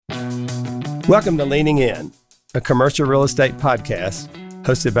Welcome to Leaning In, a commercial real estate podcast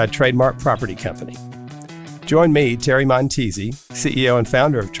hosted by Trademark Property Company. Join me, Terry Montesi, CEO and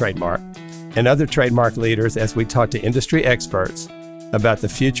founder of Trademark, and other Trademark leaders as we talk to industry experts about the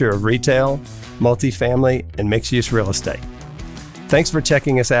future of retail, multifamily, and mixed-use real estate. Thanks for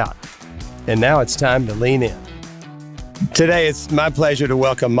checking us out. And now it's time to lean in. Today, it's my pleasure to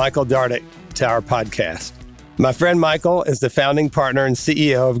welcome Michael Dardick to our podcast. My friend Michael is the founding partner and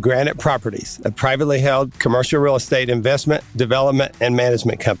CEO of Granite Properties, a privately held commercial real estate investment, development, and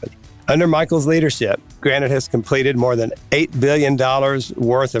management company. Under Michael's leadership, Granite has completed more than $8 billion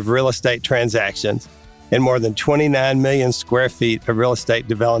worth of real estate transactions and more than 29 million square feet of real estate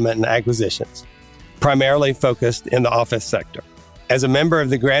development and acquisitions, primarily focused in the office sector. As a member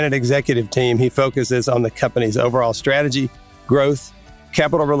of the Granite executive team, he focuses on the company's overall strategy, growth,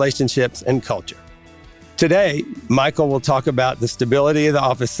 capital relationships, and culture. Today, Michael will talk about the stability of the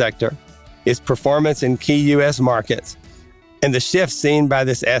office sector, its performance in key U.S. markets, and the shift seen by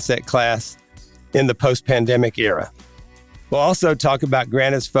this asset class in the post-pandemic era. We'll also talk about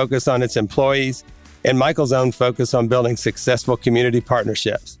Granite's focus on its employees and Michael's own focus on building successful community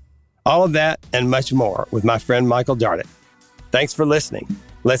partnerships. All of that and much more with my friend Michael Dardick. Thanks for listening.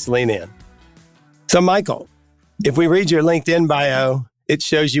 Let's lean in. So, Michael, if we read your LinkedIn bio, it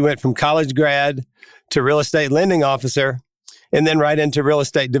shows you went from college grad to real estate lending officer and then right into real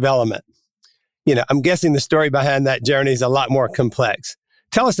estate development. I'm guessing the story behind that journey is a lot more complex.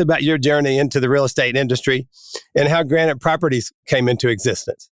 Tell us about your journey into the real estate industry and how Granite Properties came into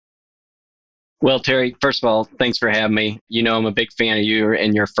existence. Well, Terry, first of all, thanks for having me. I'm a big fan of you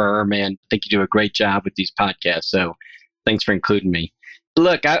and your firm, and I think you do a great job with these podcasts. So thanks for including me.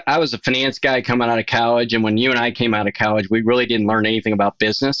 Look, I was a finance guy coming out of college, and when you and I came out of college, we really didn't learn anything about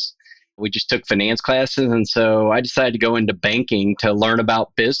business. We just took finance classes, and so I decided to go into banking to learn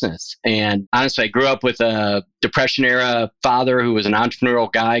about business. And honestly, I grew up with a Depression-era father who was an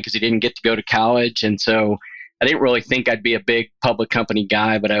entrepreneurial guy because he didn't get to go to college, and so I didn't really think I'd be a big public company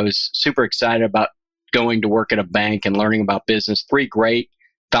guy, but I was super excited about going to work at a bank and learning about business. 3 great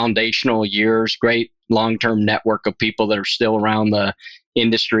foundational years, great long-term network of people that are still around the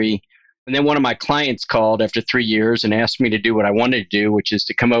industry. And then one of my clients called after 3 years and asked me to do what I wanted to do, which is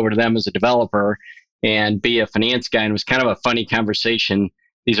to come over to them as a developer and be a finance guy. And it was kind of a funny conversation.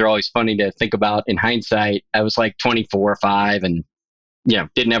 These are always funny to think about in hindsight. I was like 24 or 5 and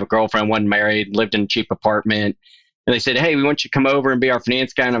didn't have a girlfriend, wasn't married, lived in a cheap apartment. And they said, hey, we want you to come over and be our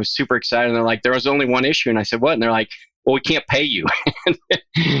finance guy. And I was super excited. And they're like, there was only one issue. And I said, what? And they're like, well, we can't pay you.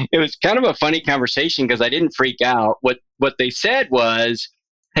 It was kind of a funny conversation because I didn't freak out. What they said was,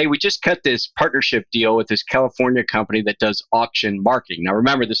 hey, we just cut this partnership deal with this California company that does auction marketing. Now,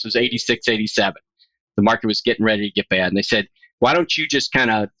 remember, this was 86, 87. The market was getting ready to get bad. And they said, why don't you just kind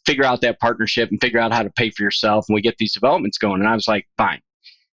of figure out that partnership and figure out how to pay for yourself and we get these developments going? And I was like, fine.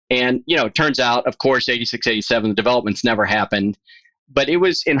 And, it turns out, of course, 86, 87, the developments never happened. But it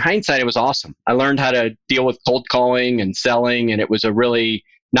was, in hindsight, it was awesome. I learned how to deal with cold calling and selling. And it was a really,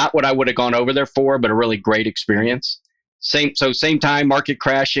 not what I would have gone over there for, but a really great experience. Same time, market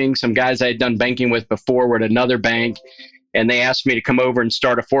crashing. Some guys I had done banking with before were at another bank, and they asked me to come over and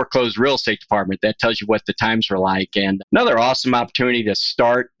start a foreclosed real estate department. That tells you what the times were like. And another awesome opportunity to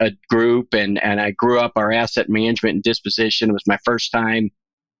start a group, and I grew up our asset management and disposition. It was my first time.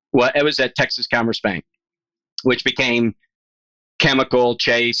 Well, it was at Texas Commerce Bank, which became Chemical,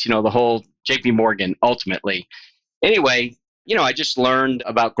 Chase, the whole JP Morgan ultimately. Anyway, I just learned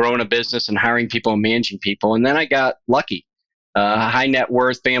about growing a business and hiring people and managing people. And then I got lucky. A high net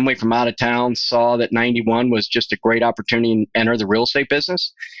worth family from out of town saw that 91 was just a great opportunity to enter the real estate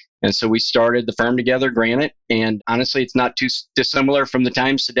business. And so we started the firm together, Granite. And honestly, it's not too dissimilar from the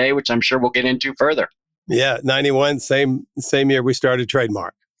times today, which I'm sure we'll get into further. Yeah, 91, same year we started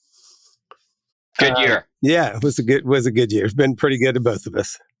Trademark. Good year. Yeah, it was a good year. It's been pretty good to both of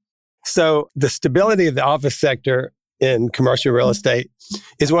us. So the stability of the office sector in commercial real estate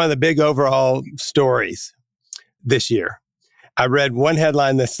is one of the big overall stories this year. I read one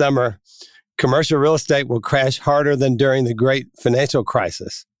headline this summer, commercial real estate will crash harder than during the great financial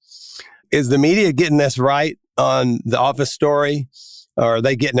crisis. Is the media getting this right on the office story, or are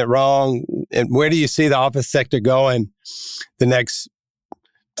they getting it wrong? And where do you see the office sector going the next,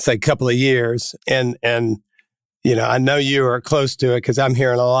 say, couple of years? And I know you are close to it because I'm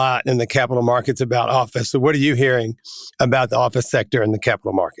hearing a lot in the capital markets about office. So what are you hearing about the office sector in the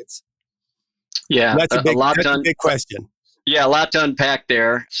capital markets? Yeah, that's a big question. Yeah, a lot to unpack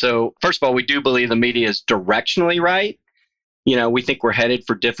there. So first of all, we do believe the media is directionally right. We think we're headed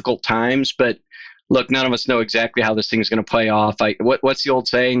for difficult times, but Look, none of us know exactly how this thing is going to play off. What's the old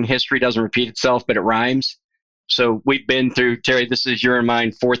saying? History doesn't repeat itself, but it rhymes. So we've been through, Terry, this is your and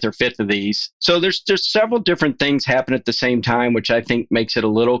mine fourth or fifth of these. So there's several different things happen at the same time, which I think makes it a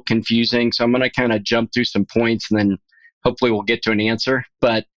little confusing. So I'm going to kind of jump through some points and then hopefully we'll get to an answer.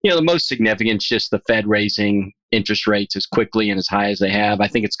 But, the most significant is just the Fed raising interest rates as quickly and as high as they have. I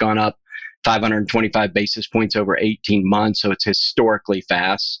think it's gone up 525 basis points over 18 months. So it's historically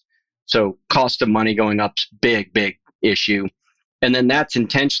fast. So cost of money going up, big issue. And then that's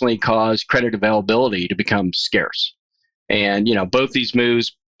intentionally caused credit availability to become scarce. And, both these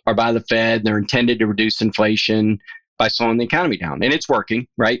moves are by the Fed. They're intended to reduce inflation by slowing the economy down. And it's working,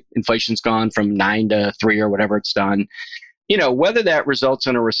 right? Inflation's gone from 9 to 3 or whatever it's done. Whether that results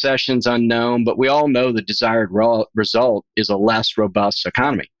in a recession is unknown, but we all know the desired result is a less robust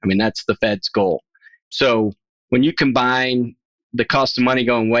economy. I mean, that's the Fed's goal. So when you combine the cost of money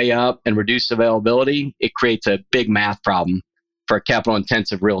going way up and reduced availability, it creates a big math problem for a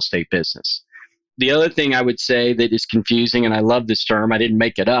capital-intensive real estate business. The other thing I would say that is confusing, and I love this term, I didn't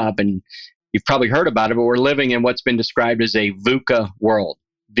make it up, and you've probably heard about it, but we're living in what's been described as a VUCA world,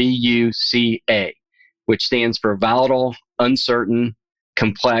 VUCA, which stands for volatile, uncertain,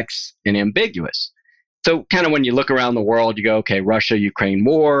 complex, and ambiguous. So kind of when you look around the world, you go, okay, Russia-Ukraine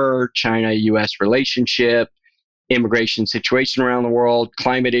war, China-US relationship, immigration situation around the world,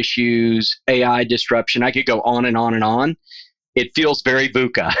 climate issues, AI disruption. I could go on and on and on. It feels very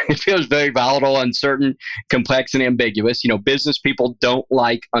VUCA. It feels very volatile, uncertain, complex, and ambiguous. Business people don't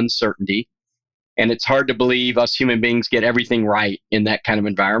like uncertainty. And it's hard to believe us human beings get everything right in that kind of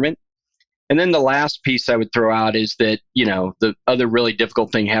environment. And then the last piece I would throw out is that, the other really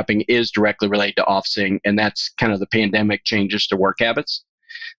difficult thing happening is directly related to officing. And that's kind of the pandemic changes to work habits.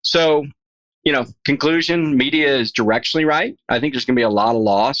 So, conclusion, media is directionally right. I think there's going to be a lot of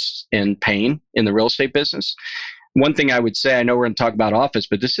loss and pain in the real estate business. One thing I would say, I know we're going to talk about office,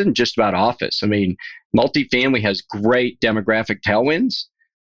 but this isn't just about office. I mean, multifamily has great demographic tailwinds,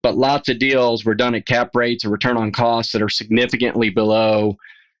 but lots of deals were done at cap rates or return on costs that are significantly below,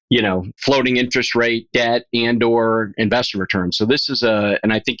 floating interest rate, debt, and or investor returns. So this is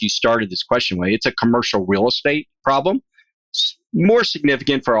and I think you started this question with, it's a commercial real estate problem. It's more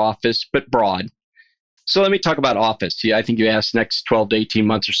significant for office, but broad. So let me talk about office. Yeah, I think you asked next 12 to 18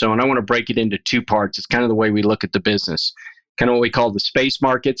 months or so, and I want to break it into two parts. It's kind of the way we look at the business, kind of what we call the space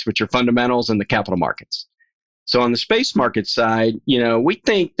markets, which are fundamentals, and the capital markets. So on the space market side, we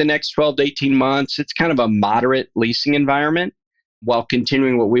think the next 12 to 18 months, it's kind of a moderate leasing environment while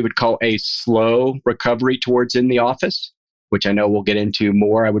continuing what we would call a slow recovery towards in the office, which I know we'll get into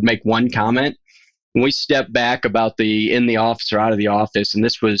more. I would make one comment. When we step back about the in the office or out of the office, and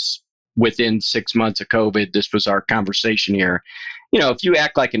this was within 6 months of COVID, this was our conversation here. If you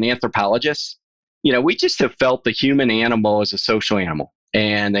act like an anthropologist, we just have felt the human animal as a social animal,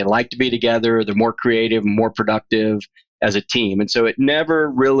 and they like to be together. They're more creative and more productive as a team. And so it never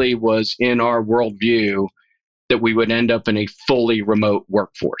really was in our worldview that we would end up in a fully remote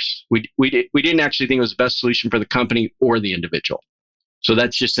workforce. We didn't actually think it was the best solution for the company or the individual. So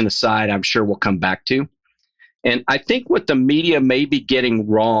that's just an aside I'm sure we'll come back to. And I think what the media may be getting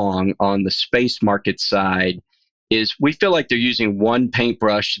wrong on the space market side is we feel like they're using one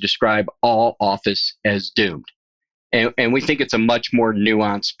paintbrush to describe all office as doomed. And we think it's a much more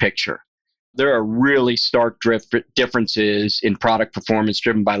nuanced picture. There are really stark differences in product performance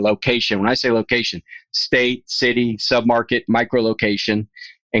driven by location. When I say location, state, city, submarket, micro-location,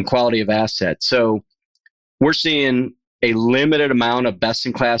 and quality of assets. So we're seeing a limited amount of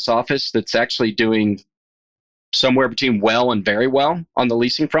best-in-class office that's actually doing somewhere between well and very well on the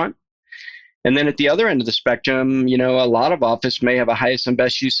leasing front. And then at the other end of the spectrum, a lot of office may have a highest and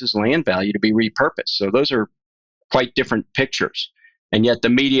best uses land value to be repurposed. So those are quite different pictures. And yet the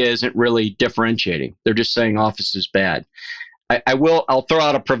media isn't really differentiating. They're just saying office is bad. I'll throw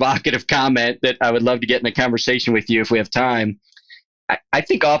out a provocative comment that I would love to get in a conversation with you if we have time. I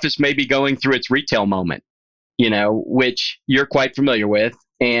think office may be going through its retail moment, which you're quite familiar with.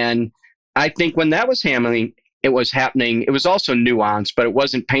 And I think when that was happening, it was also nuanced, but it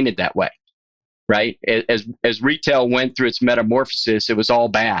wasn't painted that way, right? As retail went through its metamorphosis, it was all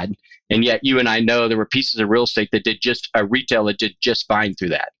bad. And yet you and I know there were pieces of real estate that retail that did just fine through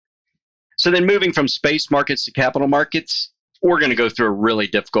that. So then moving from space markets to capital markets, we're going to go through a really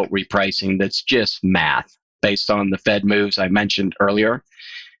difficult repricing that's just math based on the Fed moves I mentioned earlier.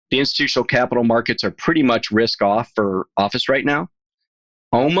 The institutional capital markets are pretty much risk off for office right now,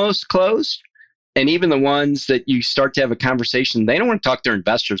 almost closed. And even the ones that you start to have a conversation, they don't want to talk to their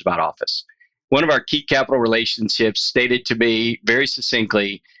investors about office. One of our key capital relationships stated to me very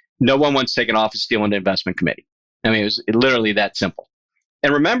succinctly, No one wants to take an office deal into investment committee. I mean, it was literally that simple.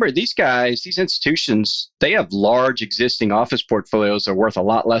 And remember, these guys, these institutions, they have large existing office portfolios that are worth a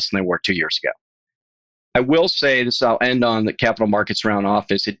lot less than they were 2 years ago. I will say this, I'll end on the capital markets around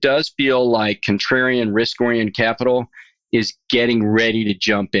office. It does feel like contrarian, risk-oriented capital is getting ready to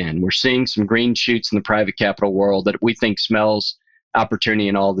jump in. We're seeing some green shoots in the private capital world that we think smells opportunity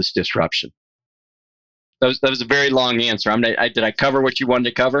in all this disruption. That was a very long answer. Did I cover what you wanted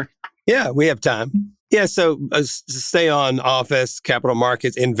to cover? Yeah, we have time. Yeah, so to stay on office, capital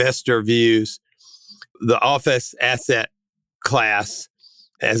markets, investor views, the office asset class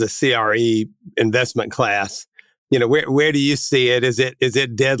as a CRE investment class, where do you see it? Is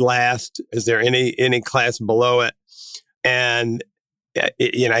it dead last? Is there any class below it? And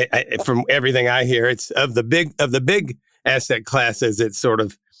from everything I hear, it's of the big asset classes. It's sort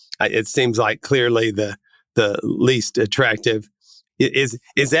of it seems like clearly the least attractive. Is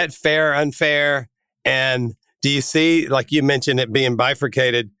that fair, unfair? And do you see, like you mentioned, it being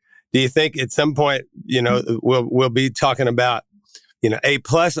bifurcated? Do you think at some point, we'll be talking about, A+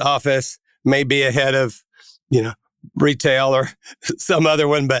 office may be ahead of, retail or some other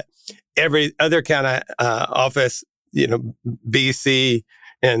one, but every other kind of office, BC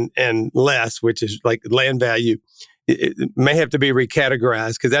and less, which is like land value, it may have to be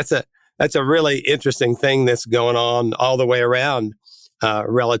recategorized, because that's a really interesting thing that's going on all the way around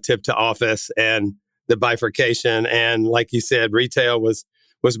relative to office and the bifurcation. And like you said, retail was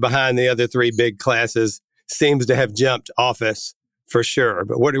behind the other three big classes, seems to have jumped office for sure.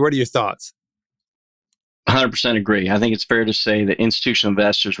 But what are your thoughts? 100% agree. I think it's fair to say that institutional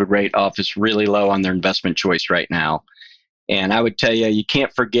investors would rate office really low on their investment choice right now. And I would tell you, you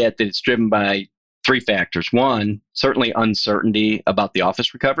can't forget that it's driven by three factors. One, certainly uncertainty about the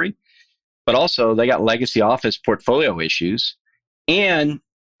office recovery, but also they got legacy office portfolio issues, and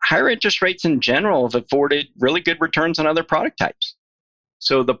higher interest rates in general have afforded really good returns on other product types.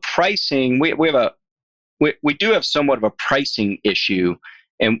 So the pricing, we do have somewhat of a pricing issue.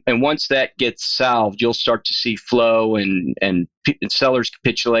 And once that gets solved, you'll start to see flow and sellers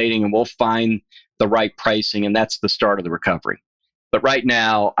capitulating, and we'll find the right pricing, and that's the start of the recovery. But right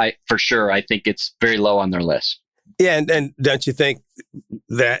now, I think it's very low on their list. Yeah, and don't you think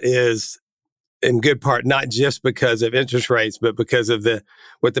that is in good part not just because of interest rates, but because of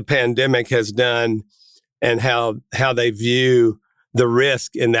what the pandemic has done and how they view the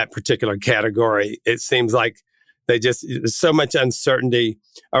risk in that particular category? It seems like there's so much uncertainty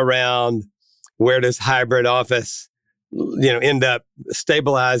around where does hybrid office, end up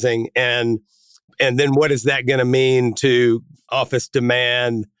stabilizing, and then what is that going to mean to office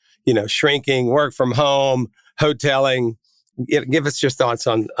demand, shrinking, work from home, hoteling. Give us your thoughts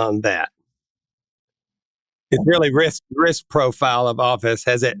on that. It's really risk profile of office.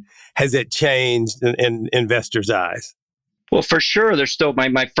 Has it changed in investors' eyes? Well, for sure, there's still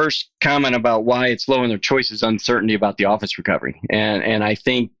my first comment about why it's low in their choice is uncertainty about the office recovery. And I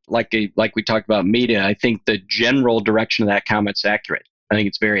think, like we talked about media, I think the general direction of that comment's accurate. I think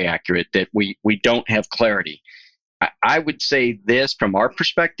it's very accurate that we don't have clarity. I would say this from our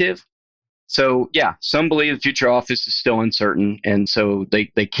perspective. So yeah, some believe the future office is still uncertain, and so they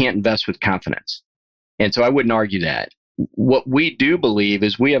can't invest with confidence. And so I wouldn't argue that. What we do believe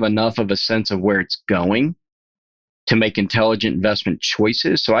is we have enough of a sense of where it's going to make intelligent investment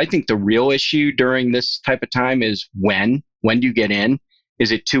choices. So I think the real issue during this type of time is when do you get in?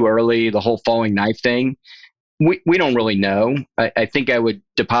 Is it too early? The whole falling knife thing? We don't really know. I think I would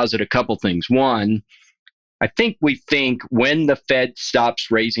deposit a couple things. One, I think we think when the Fed stops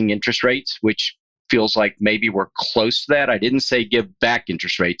raising interest rates, which feels like maybe we're close to that. I didn't say give back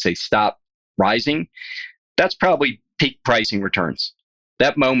interest rates, say stop rising. That's probably peak pricing returns.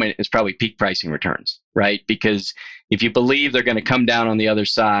 That moment is probably peak pricing returns, right? Because if you believe they're going to come down on the other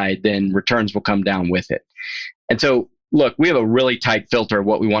side, then returns will come down with it. And so, look, we have a really tight filter of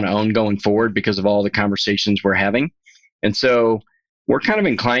what we want to own going forward because of all the conversations we're having. And so we're kind of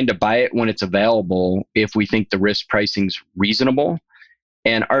inclined to buy it when it's available if we think the risk pricing's reasonable.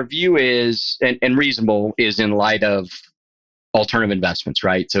 And our view is, and reasonable is in light of alternative investments,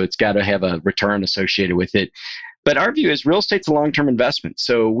 right? So it's got to have a return associated with it. But our view is real estate's a long-term investment.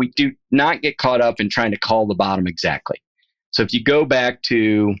 So we do not get caught up in trying to call the bottom exactly. So if you go back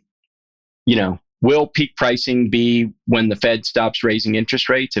to, will peak pricing be when the Fed stops raising interest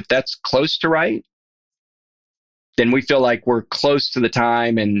rates? If that's close to right, then we feel like we're close to the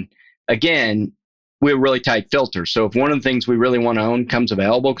time. And again, we have a really tight filter. So if one of the things we really want to own comes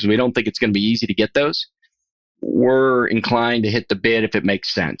available, because we don't think it's going to be easy to get those, we're inclined to hit the bid if it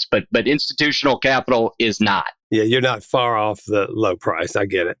makes sense. But institutional capital is not. Yeah, you're not far off the low price. I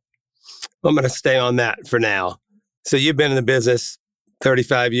get it. I'm going to stay on that for now. So you've been in the business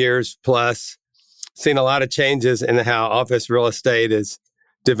 35 years plus, seen a lot of changes in how office real estate is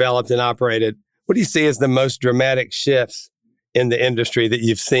developed and operated. What do you see as the most dramatic shifts in the industry that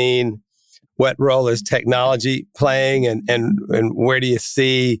you've seen? What role is technology playing, and where do you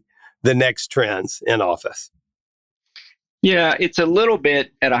see the next trends in office? Yeah, it's a little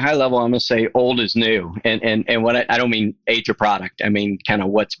bit at a high level. I'm going to say old is new, and what I don't mean age of product. I mean kind of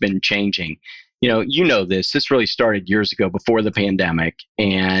what's been changing. You know this. This really started years ago before the pandemic,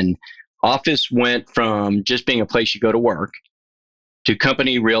 and office went from just being a place you go to work to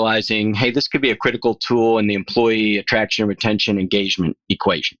company realizing, hey, this could be a critical tool in the employee attraction, retention, engagement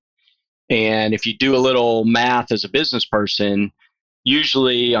equation. And if you do a little math as a business person,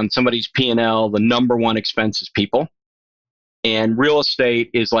 usually on somebody's P&L, the number one expense is people. And real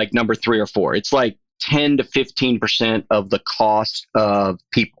estate is like number 3 or 4. It's like 10 to 15% of the cost of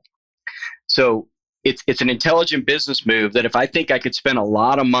people. So it's an intelligent business move that if I think I could spend a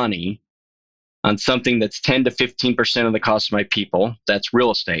lot of money on something that's 10 to 15% of the cost of my people, that's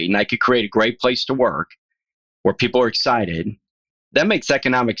real estate, and I could create a great place to work where people are excited, that makes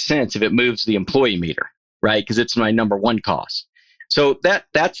economic sense if it moves the employee meter, right? Because it's my number one cost. So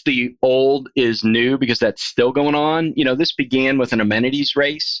that's the old is new because that's still going on. This began with an amenities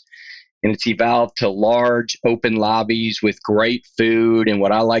race, and it's evolved to large open lobbies with great food and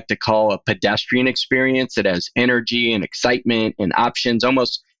what I like to call a pedestrian experience that has energy and excitement and options.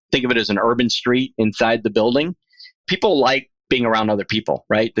 Almost think of it as an urban street inside the building. People like being around other people,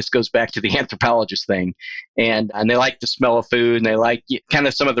 right? This goes back to the anthropologist thing. And they like the smell of food, and they like kind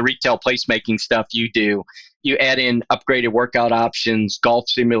of some of the retail placemaking stuff you do. You add in upgraded workout options, golf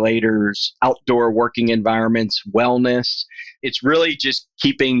simulators, outdoor working environments, wellness. It's really just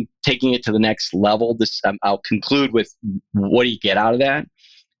taking it to the next level. I'll conclude with what do you get out of that?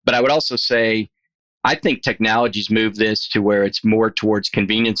 But I would also say, I think technology's moved this to where it's more towards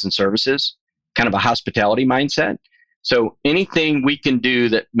convenience and services, kind of a hospitality mindset. So anything we can do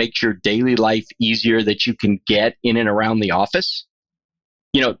that makes your daily life easier that you can get in and around the office,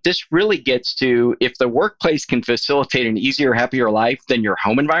 this really gets to if the workplace can facilitate an easier, happier life than your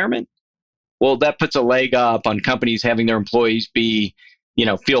home environment, well, that puts a leg up on companies having their employees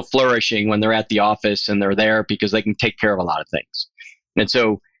feel flourishing when they're at the office and they're there because they can take care of a lot of things. And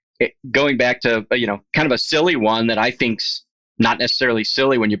so going back to, kind of a silly one that I think's not necessarily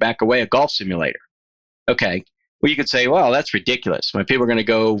silly when you back away, a golf simulator. Okay. Well, you could say, well, that's ridiculous. When people are going to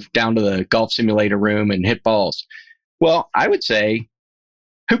go down to the golf simulator room and hit balls. Well, I would say,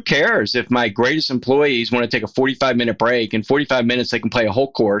 who cares if my greatest employees want to take a 45-minute break, in 45 minutes they can play a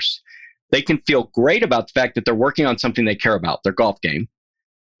whole course. They can feel great about the fact that they're working on something they care about, their golf game.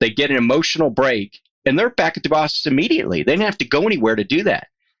 They get an emotional break, and they're back at the office immediately. They didn't have to go anywhere to do that.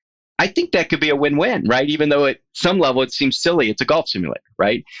 I think that could be a win-win, right? Even though at some level it seems silly, it's a golf simulator,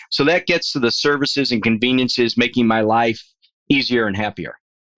 right? So that gets to the services and conveniences, making my life easier and happier.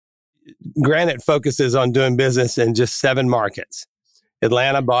 Granite focuses on doing business in just 7 markets: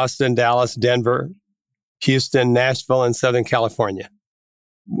 Atlanta, Boston, Dallas, Denver, Houston, Nashville, and Southern California.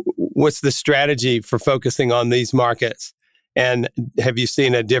 What's the strategy for focusing on these markets? And have you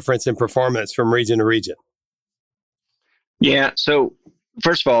seen a difference in performance from region to region? Yeah, so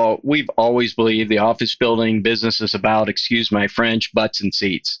first of all, we've always believed the office building business is about, excuse my French, butts and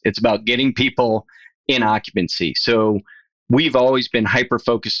seats. It's about getting people in occupancy. So we've always been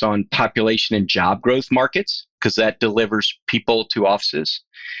hyper-focused on population and job growth markets because that delivers people to offices.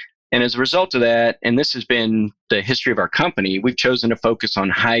 And as a result of that, and this has been the history of our company, we've chosen to focus on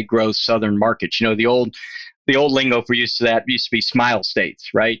high-growth southern markets. The old lingo for used to be smile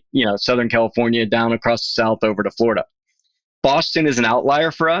states, right? Southern California down across the south over to Florida. Boston is an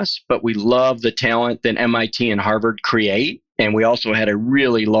outlier for us, but we love the talent that MIT and Harvard create. And we also had a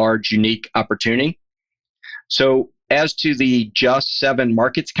really large, unique opportunity. So as to the just 7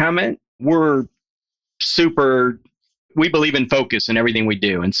 markets comment, we believe in focus in everything we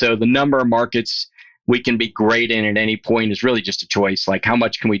do. And so the number of markets we can be great in at any point is really just a choice. Like how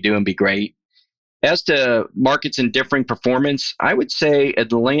much can we do and be great? As to markets in differing performance, I would say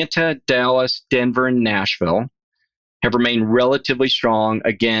Atlanta, Dallas, Denver, and Nashville have remained relatively strong,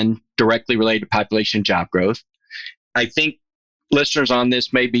 again, directly related to population and job growth. I think listeners on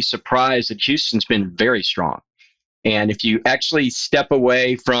this may be surprised that Houston's been very strong. And if you actually step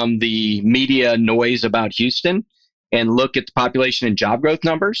away from the media noise about Houston and look at the population and job growth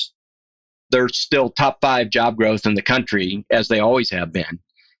numbers, they're still top 5 job growth in the country, as they always have been.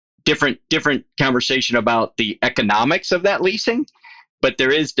 Different conversation about the economics of that leasing, but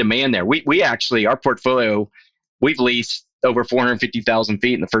there is demand there. We actually, our portfolio, we've leased over 450,000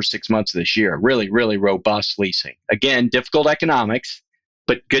 feet in the first 6 months of this year. Really, really robust leasing. Again, difficult economics,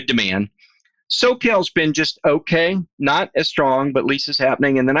 but good demand. SoCal's been just okay, not as strong, but leases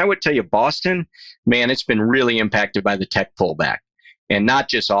happening. And then I would tell you, Boston, man, it's been really impacted by the tech pullback. And not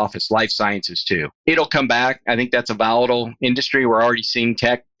just office, life sciences too. It'll come back. I think that's a volatile industry. We're already seeing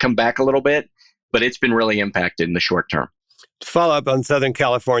tech come back a little bit, but it's been really impacted in the short term. To follow up on Southern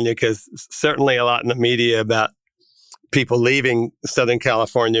California, because certainly a lot in the media about people leaving Southern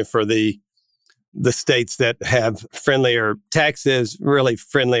California for the states that have friendlier taxes, really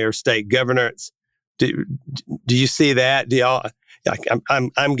friendlier state governance. Do you see that? Do y'all?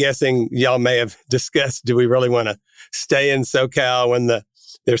 I'm guessing y'all may have discussed. Do we really want to stay in SoCal when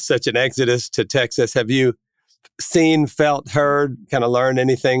there's such an exodus to Texas? Have you seen, felt, heard, kind of learned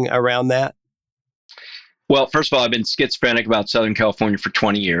anything around that? Well, first of all, I've been schizophrenic about Southern California for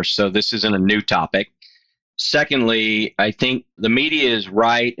 20 years, so this isn't a new topic. Secondly, I think the media is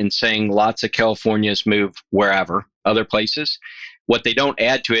right in saying lots of Californians move wherever, other places. What they don't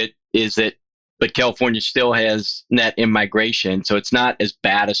add to it is that, but California still has net immigration, so it's not as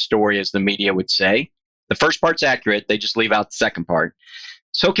bad a story as the media would say. The first part's accurate, they just leave out the second part.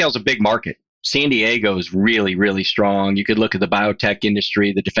 SoCal's a big market. San Diego is really, really strong. You could look at the biotech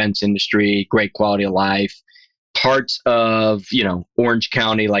industry, the defense industry, great quality of life. Parts of, Orange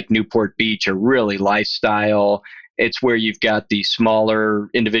County, like Newport Beach, are really lifestyle. It's where you've got the smaller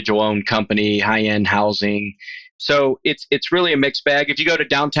individual-owned company, high-end housing. So it's really a mixed bag. If you go to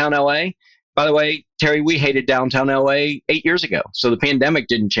downtown LA, by the way, Terry, we hated downtown LA 8 years ago. So the pandemic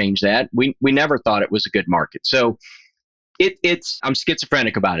didn't change that. We never thought it was a good market. So I'm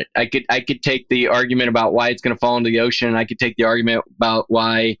schizophrenic about it. I could take the argument about why it's going to fall into the ocean. I could take the argument about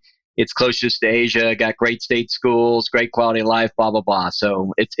why it's closest to Asia, got great state schools, great quality of life, blah, blah, blah.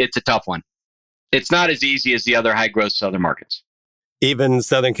 So it's a tough one. It's not as easy as the other high growth southern markets. Even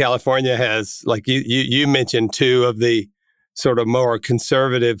Southern California has, like you mentioned, two of the sort of more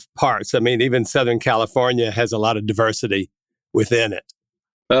conservative parts. I mean, even Southern California has a lot of diversity within it.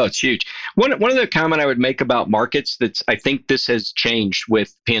 Oh, it's huge. One other comment I would make about markets I think this has changed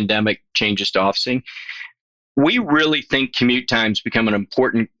with pandemic changes to officing. We really think commute times become an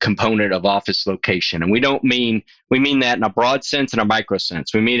important component of office location. And we mean that in a broad sense and a micro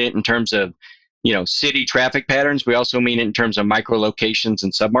sense. We mean it in terms of, city traffic patterns. We also mean it in terms of micro locations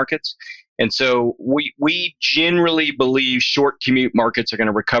and submarkets. And so we generally believe short commute markets are going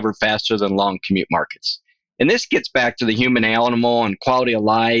to recover faster than long commute markets. And this gets back to the human animal and quality of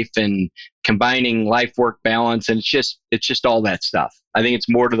life and combining life-work balance. And it's just all that stuff. I think it's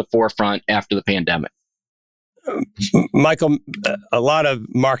more to the forefront after the pandemic. Michael, a lot of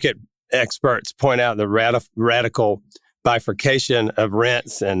market experts point out the radical bifurcation of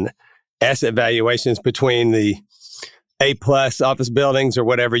rents and asset valuations between the A-plus office buildings or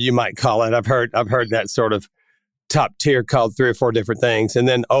whatever you might call it. I've heard that sort of top tier called 3 or 4 different things. And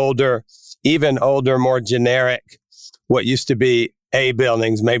then even older, more generic, what used to be A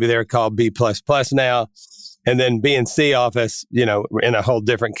buildings, maybe they're called B++ now. And then B and C office, in a whole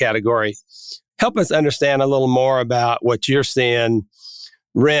different category. Help us understand a little more about what you're seeing,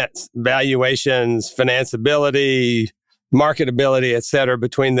 rents, valuations, financeability, marketability, et cetera,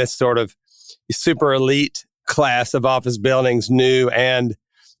 between this sort of super elite class of office buildings, new and,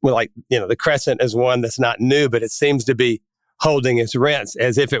 the Crescent is one that's not new, but it seems to be holding its rents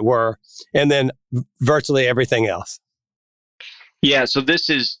as if it were, and then virtually everything else. Yeah, so this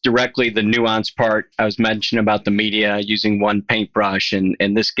is directly the nuanced part I was mentioning about the media using one paintbrush, and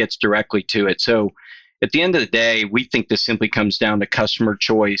this gets directly to it. So at the end of the day, we think this simply comes down to customer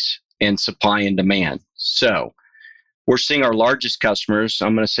choice and supply and demand. So we're seeing our largest customers,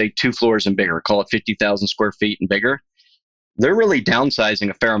 I'm going to say 2 floors and bigger, call it 50,000 square feet and bigger. They're really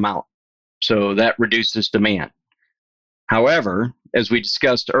downsizing a fair amount. So that reduces demand. However, as we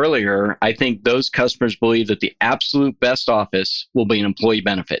discussed earlier, I think those customers believe that the absolute best office will be an employee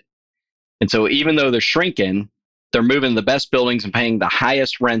benefit. And so even though they're shrinking, they're moving the best buildings and paying the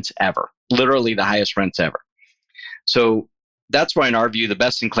highest rents ever, literally the highest rents ever. So that's why, in our view, the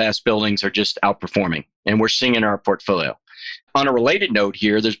best-in-class buildings are just outperforming, and we're seeing in our portfolio. On a related note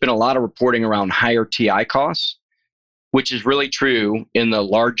here, there's been a lot of reporting around higher TI costs, which is really true in the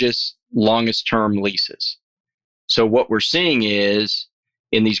largest, longest-term leases. So what we're seeing is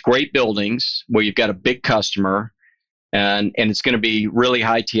in these great buildings where you've got a big customer and it's going to be really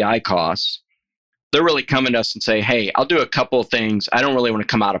high TI costs, they're really coming to us and say, hey, I'll do a couple of things. I don't really want to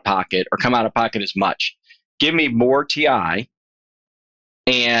come out of pocket as much. Give me more TI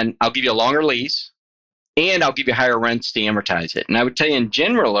and I'll give you a longer lease and I'll give you higher rents to amortize it. And I would tell you in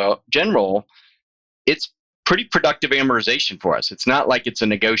general, it's pretty productive amortization for us. It's not like it's a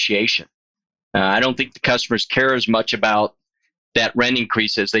negotiation. I don't think the customers care as much about that rent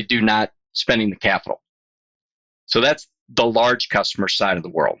increase as they do not spending the capital. So that's the large customer side of the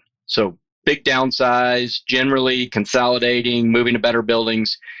world. So big downsize, generally consolidating, moving to better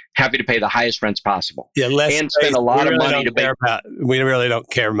buildings, happy to pay the highest rents possible. Yeah, less and spend a lot of money to make. We really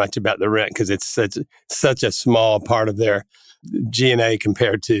don't care much about the rent because it's such a small part of their G&A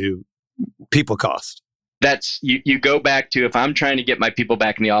compared to people cost. That's you go back to, if I'm trying to get my people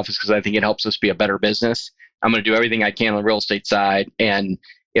back in the office because I think it helps us be a better business, I'm going to do everything I can on the real estate side. And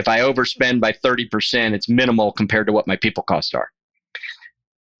if I overspend by 30%, it's minimal compared to what my people costs are.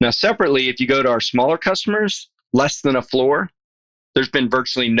 Now, separately, if you go to our smaller customers, less than a floor, there's been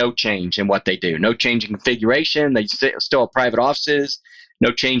virtually no change in what they do. No change in configuration. They still have private offices.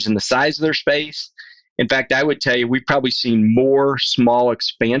 No change in the size of their space. In fact, I would tell you we've probably seen more small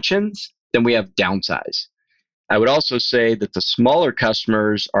expansions than we have downsize. I would also say that the smaller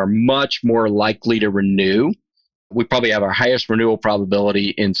customers are much more likely to renew. We probably have our highest renewal probability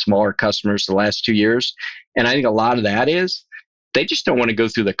in smaller customers the last 2 years. And I think a lot of that is they just don't want to go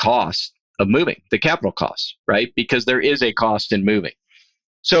through the cost of moving, the capital costs, right? Because there is a cost in moving.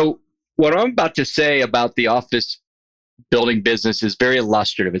 So what I'm about to say about the office building business is very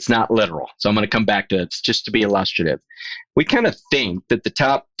illustrative. It's not literal. So I'm going to come back to it. It's just to be illustrative. We kind of think that the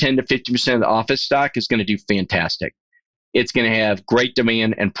top 10 to 50% of the office stock is going to do fantastic. It's going to have great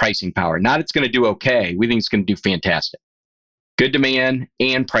demand and pricing power. Not it's going to do okay. We think it's going to do fantastic. Good demand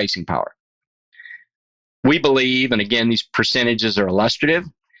and pricing power. We believe, and again, these percentages are illustrative,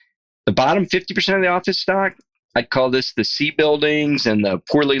 the bottom 50% of the office stock, I'd call this the C buildings and the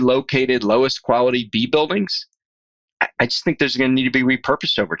poorly located, lowest quality B buildings. I just think there's going to need to be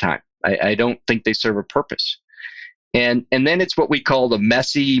repurposed over time. I don't think they serve a purpose. And then it's what we call the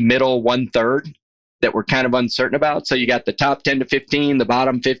messy middle 1/3 that we're kind of uncertain about. So you got the top 10 to 15, the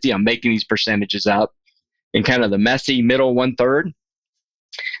bottom 50. I'm making these percentages up, and kind of the messy middle 1/3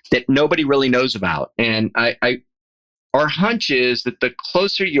 that nobody really knows about. And our hunch is that the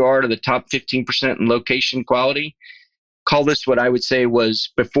closer you are to the top 15% in location quality, call this what I would say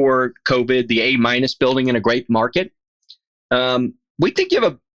was before COVID, the A- building in a great market. We think you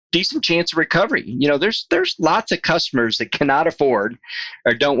have a decent chance of recovery. You know, there's lots of customers that cannot afford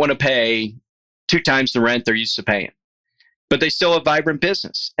or don't want to pay 2 times the rent they're used to paying, but they still have vibrant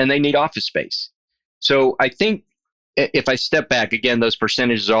business and they need office space. So I think if I step back, again, those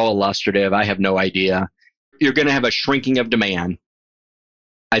percentages are all illustrative. I have no idea. You're going to have a shrinking of demand.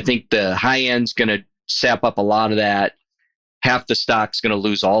 I think the high end's going to sap up a lot of that. Half the stock's going to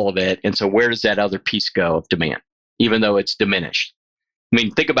lose all of it. And so where does that other piece go of demand, even though it's diminished? I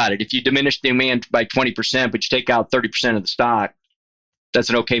mean, think about it. If you diminish demand by 20%, but you take out 30% of the stock, that's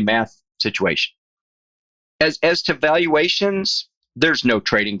an okay math situation. As to valuations, there's no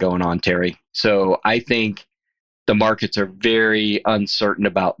trading going on, Terry. So I think the markets are very uncertain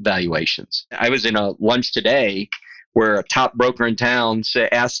about valuations. I was in a lunch today where a top broker in town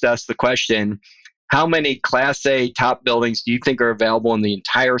asked us the question, how many Class A top buildings do you think are available in the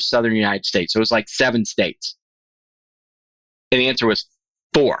entire southern United States? So it was like 7 states. And the answer was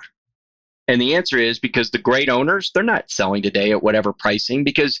 4. And the answer is because the great owners, they're not selling today at whatever pricing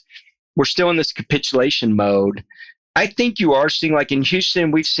because we're still in this capitulation mode. I think you are seeing, like in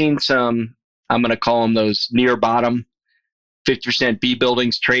Houston, we've seen some, I'm going to call them those near bottom 50% B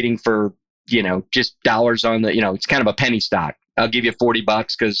buildings trading for, just dollars on the, it's kind of a penny stock. I'll give you $40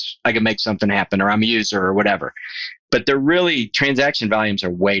 because I can make something happen, or I'm a user or whatever. But they're really, transaction volumes are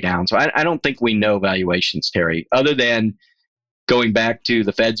way down. So I don't think we know valuations, Terry, other than going back to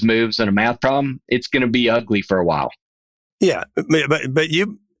the Fed's moves on a math problem. It's going to be ugly for a while. Yeah, but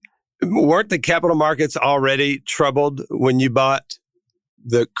you weren't the capital markets already troubled when you bought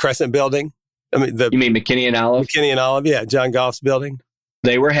the Crescent building? I mean, you mean McKinney and Olive? McKinney and Olive, yeah, John Goff's building.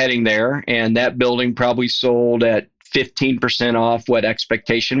 They were heading there, and that building probably sold at 15% off what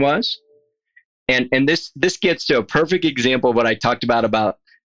expectation was. And this gets to a perfect example of what I talked about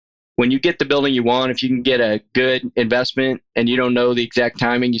when you get the building you want, if you can get a good investment and you don't know the exact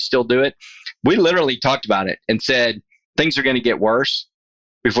timing, you still do it. We literally talked about it and said, things are going to get worse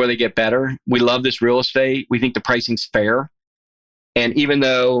before they get better. We love this real estate. We think the pricing's fair. And even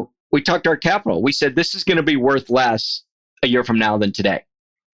though we talked our capital, we said this is going to be worth less a year from now than today.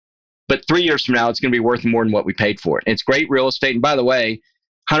 But 3 years from now, it's going to be worth more than what we paid for it. And it's great real estate. And by the way,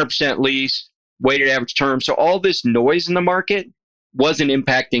 100% lease, weighted average term. So all this noise in the market wasn't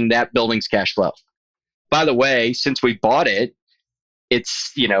impacting that building's cash flow. By the way, since we bought it,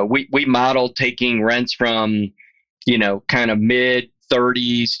 it's, we modeled taking rents from, kind of mid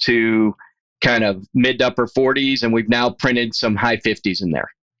 30s to kind of mid to upper 40s, and we've now printed some high 50s in there,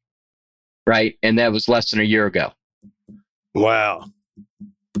 right? And that was less than a year ago. Wow.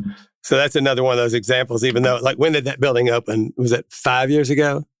 So that's another one of those examples, even though, like, when did that building open? Was it 5 years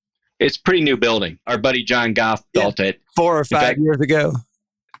ago? It's a pretty new building. Our buddy John Goff built it. 4 or 5 years ago?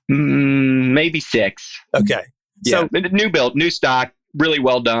 Maybe 6. Okay. Yeah, so, new build, new stock, really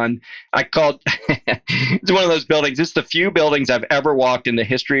well done. I called, it's one of those buildings. It's the few buildings I've ever walked in the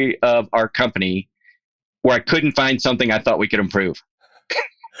history of our company where I couldn't find something I thought we could improve.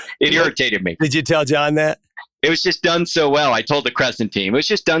 It irritated me. Did you tell John that? It was just done so well. I told the Crescent team, it was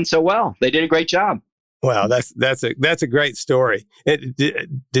just done so well. They did a great job. Wow, that's a great story.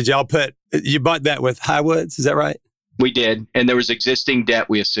 Did y'all you bought that with Highwoods? Is that right? We did, and there was existing debt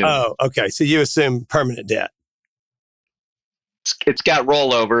we assumed. Oh, okay. So you assumed permanent debt. It's got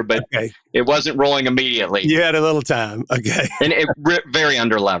rollover, but It wasn't rolling immediately. You had a little time, okay. And it very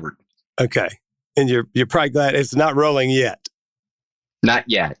underlevered. Okay, and you're probably glad it's not rolling yet. Not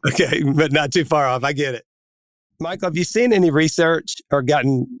yet. Okay, but not too far off. I get it. Michael, have you seen any research or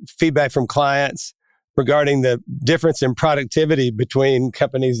gotten feedback from clients regarding the difference in productivity between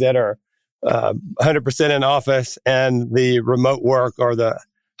companies that are 100% in office and the remote work or the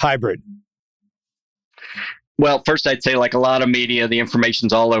hybrid? Well, first I'd say, like a lot of media, the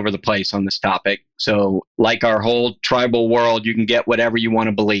information's all over the place on this topic. So like our whole tribal world, you can get whatever you want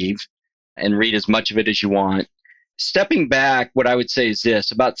to believe and read as much of it as you want. Stepping back, what I would say is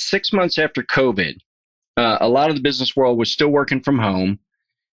this: about 6 months after COVID, a lot of the business world was still working from home.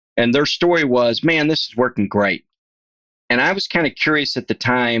 And their story was, man, this is working great. And I was kind of curious at the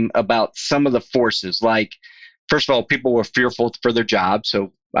time about some of the forces. Like, first of all, people were fearful for their jobs.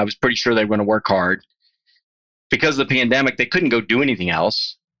 So I was pretty sure they were going to work hard. Because of the pandemic, they couldn't go do anything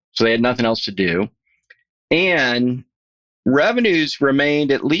else. So they had nothing else to do. And revenues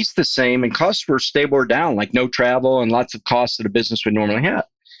remained at least the same and costs were stable or down, like no travel and lots of costs that a business would normally have.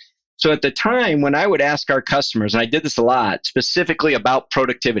 So at the time, when I would ask our customers, and I did this a lot, specifically about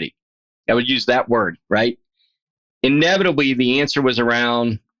productivity, I would use that word, right? Inevitably, the answer was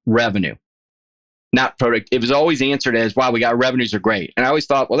around revenue, not product. It was always answered as, wow, we got revenues are great. And I always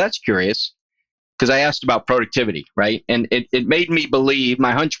thought, well, that's curious, because I asked about productivity, right? And it made me believe,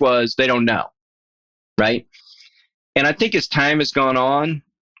 my hunch was they don't know, right? And I think as time has gone on,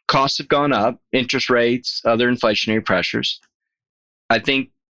 costs have gone up, interest rates, other inflationary pressures. I think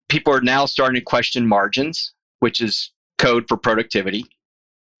people are now starting to question margins, which is code for productivity.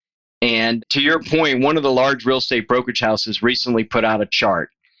 And to your point, one of the large real estate brokerage houses recently put out a chart.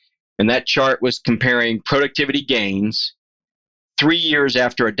 And that chart was comparing productivity gains 3 years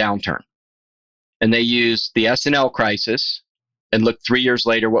after a downturn. And they used the S&L crisis and looked 3 years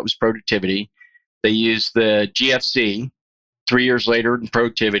later what was productivity. They used the GFC 3 years later in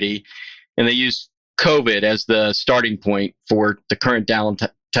productivity. And they used COVID as the starting point for the current downtown,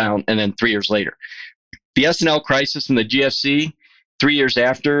 and then 3 years later. The S&L crisis and the GFC, 3 years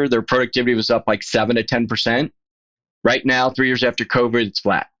after, their productivity was up like 7 to 10%. Right now, 3 years after COVID, it's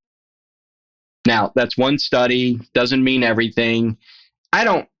flat. Now, that's one study, doesn't mean everything. I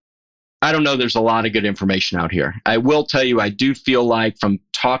don't know there's a lot of good information out here. I will tell you, I do feel like from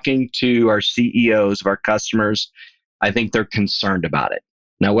talking to our CEOs of our customers, I think they're concerned about it.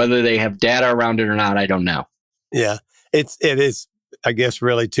 Now, whether they have data around it or not, I don't know. Yeah, it is, I guess,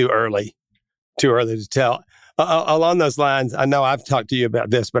 really too early to tell. Along those lines, I know I've talked to you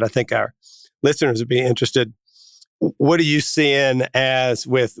about this, but I think our listeners would be interested. What are you seeing as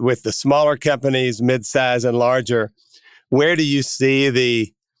with the smaller companies, mid-size and larger? Where do you see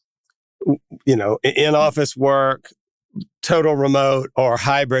the, in-office work, total remote or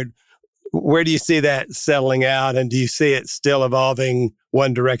hybrid? Where do you see that settling out? And do you see it still evolving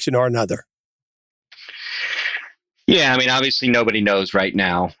one direction or another? Yeah, I mean, obviously nobody knows right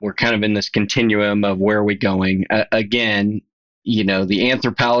now. We're kind of in this continuum of where are we going. Again, the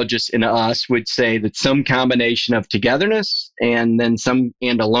anthropologist in us would say that some combination of togetherness and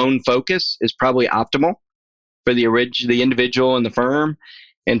a lone focus is probably optimal for the individual and the firm.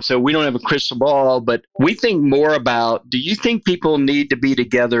 And so we don't have a crystal ball, but we think more about, do you think people need to be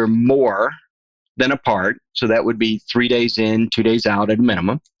together more than apart? So that would be 3 days in, 2 days out at a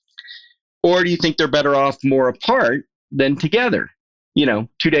minimum. Or do you think they're better off more apart than together, 2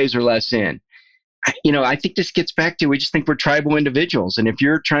 days or less in? I think this gets back to, we just think we're tribal individuals. And if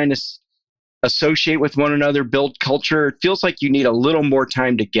you're trying to associate with one another, build culture, it feels like you need a little more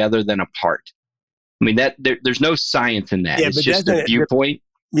time together than apart. I mean, there's no science in that. Yeah, it's just a viewpoint.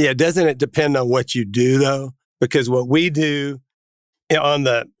 Doesn't it depend on what you do, though? Because what we do on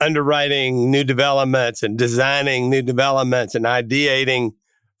the underwriting new developments and designing new developments and ideating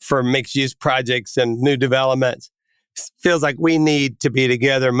for mixed use projects and new developments. Feels like we need to be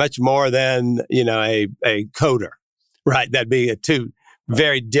together much more than, a coder, right? That'd be two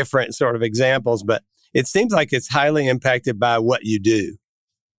very different sort of examples, but it seems like it's highly impacted by what you do.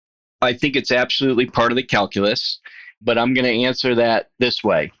 I think it's absolutely part of the calculus, but I'm going to answer that this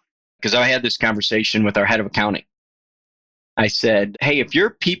way because I had this conversation with our head of accounting. I said, hey, if your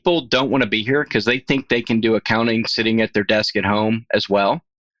people don't want to be here because they think they can do accounting sitting at their desk at home as well,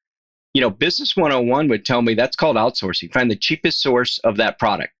 Business 101 would tell me that's called outsourcing. Find the cheapest source of that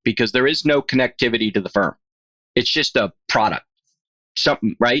product because there is no connectivity to the firm. It's just a product,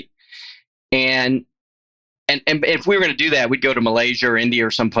 something, right? And if we were going to do that, we'd go to Malaysia or India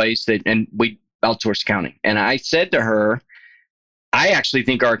or someplace and we'd outsource accounting. And I said to her, I actually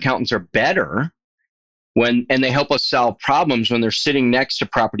think our accountants are better and they help us solve problems when they're sitting next to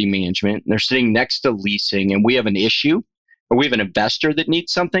property management, and they're sitting next to leasing, and we have an issue or we have an investor that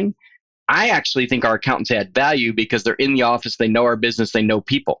needs something. I actually think our accountants add value because they're in the office, they know our business, they know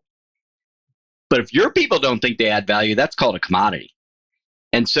people. But if your people don't think they add value, that's called a commodity.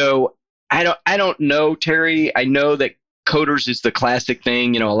 And so I don't know, Terry. I know that coders is the classic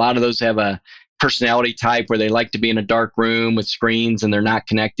thing. A lot of those have a personality type where they like to be in a dark room with screens and they're not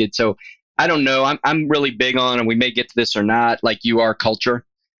connected. So I don't know. I'm really big on, and we may get to this or not, like you are, culture.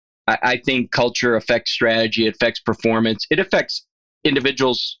 I think culture affects strategy, it affects performance, it affects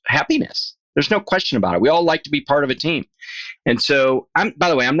individuals' happiness. There's no question about it. We all like to be part of a team. And so, by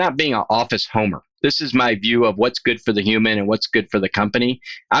the way, I'm not being an office homer. This is my view of what's good for the human and what's good for the company.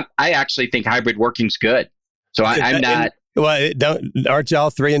 I actually think hybrid working's good. So I'm not. Well, aren't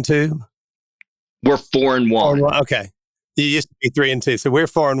y'all 3 and 2? We're 4 and 1. Okay. You used to be 3 and 2. So we're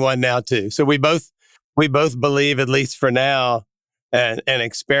 4 and 1 now too. So we both believe, at least for now, an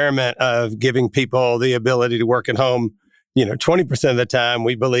experiment of giving people the ability to work at home. 20% of the time,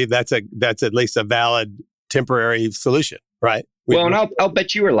 we believe that's at least a valid temporary solution, right? And I'll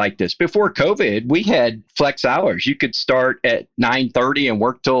bet you were like this. Before COVID, we had flex hours. You could start at 9:30 and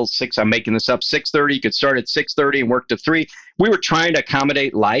work till 6. I'm making this up. 6:30. You could start at 6:30 and work to 3. We were trying to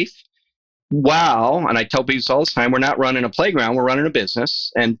accommodate life. Wow. And I tell people all the time, we're not running a playground. We're running a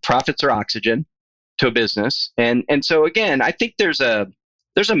business, and profits are oxygen to a business. And so again, I think there's a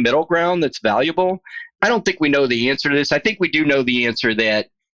middle ground that's valuable. I don't think we know the answer to this. I think we do know the answer that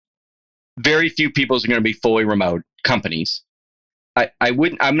very few people are going to be fully remote companies.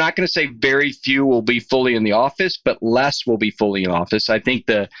 I'm not going to say very few will be fully in the office, but less will be fully in office. I think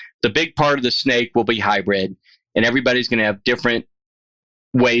the big part of the snake will be hybrid, and everybody's going to have different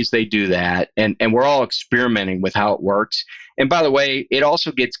ways they do that. And we're all experimenting with how it works. And by the way, it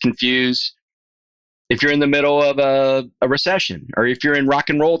also gets confused if you're in the middle of a recession, or if you're in rock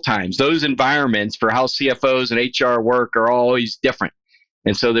and roll times. Those environments for how CFOs and HR work are always different.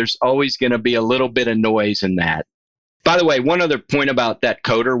 And so there's always going to be a little bit of noise in that. By the way, one other point about that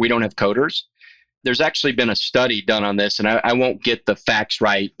coder, we don't have coders. There's actually been a study done on this, and I won't get the facts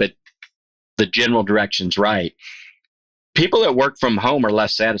right, but the general direction's right. People that work from home are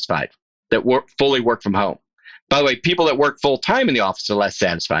less satisfied, that fully work from home. By the way, people that work full-time in the office are less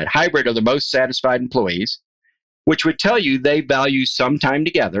satisfied. Hybrid are the most satisfied employees, which would tell you they value some time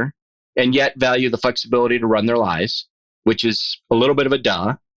together and yet value the flexibility to run their lives, which is a little bit of a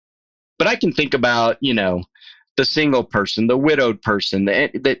duh. But I can think about, the single person, the widowed person,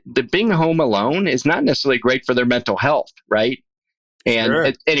 the being home alone is not necessarily great for their mental health, right? And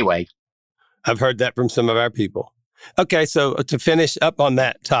Sure. Anyway. I've heard that from some of our people. Okay, so to finish up on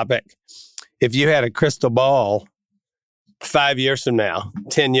that topic, if you had a crystal ball 5 years from now,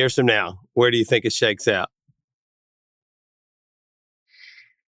 10 years from now, where do you think it shakes out?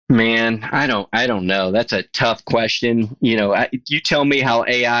 Man, I don't know. That's a tough question. You tell me how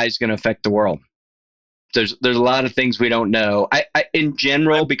AI is going to affect the world. There's a lot of things we don't know. I in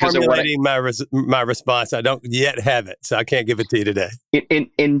general, I'm because of formulating my response. I don't yet have it, so I can't give it to you today.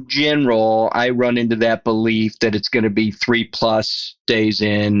 In general, I run into that belief that it's going to be 3+ days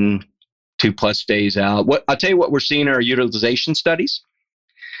in, 2+ days out. I'll tell you what we're seeing in our utilization studies.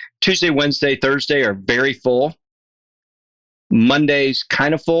 Tuesday, Wednesday, Thursday are very full. Monday's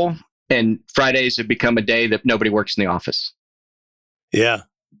kind of full, and Fridays have become a day that nobody works in the office. Yeah.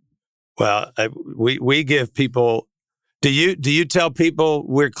 Well, we give people. Do you tell people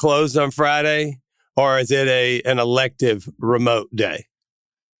we're closed on Friday, or is it an elective remote day?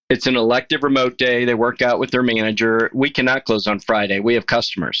 It's an elective remote day. They work out with their manager. We cannot close on Friday. We have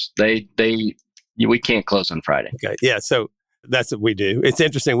customers. We can't close on Friday. Okay. Yeah. So that's what we do. It's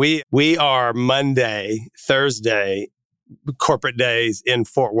interesting. We are Monday, Thursday corporate days in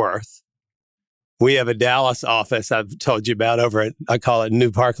Fort Worth. We have a Dallas office I've told you about over at, I call it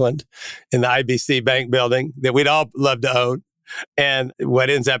New Parkland, in the IBC Bank building that we'd all love to own. And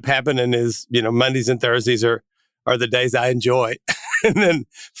what ends up happening is, Mondays and Thursdays are the days I enjoy. And then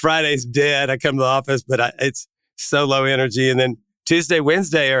Friday's dead. I come to the office, but it's so low energy. And then Tuesday,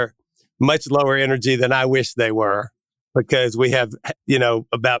 Wednesday are much lower energy than I wish they were, because we have,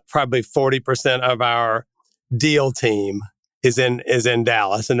 about probably 40% of our deal team is in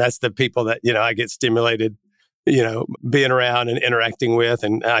Dallas. And that's the people that, I get stimulated, being around and interacting with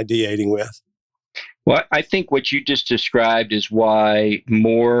and ideating with. Well, I think what you just described is why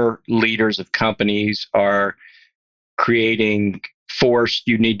more leaders of companies are creating forced,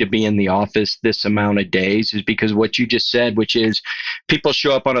 you need to be in the office this amount of days, is because what you just said, which is people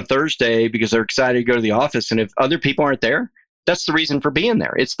show up on a Thursday because they're excited to go to the office. And if other people aren't there, that's the reason for being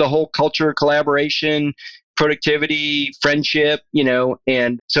there. It's the whole culture, collaboration, productivity, friendship,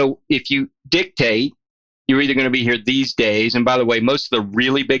 and so if you dictate, you're either going to be here these days. And by the way, most of the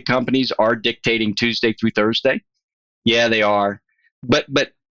really big companies are dictating Tuesday through Thursday. Yeah, they are. But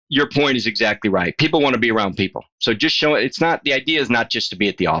your point is exactly right. People want to be around people. So just show it. The idea is not just to be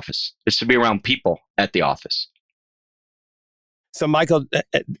at the office. It's to be around people at the office. So Michael,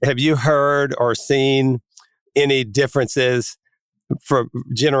 have you heard or seen any differences for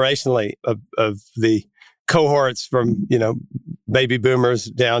generationally of the cohorts from, baby boomers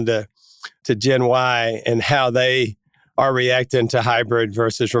down to Gen Y, and how they are reacting to hybrid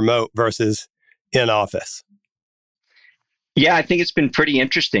versus remote versus in office? Yeah, I think it's been pretty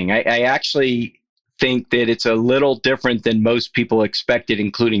interesting. I actually think that it's a little different than most people expected,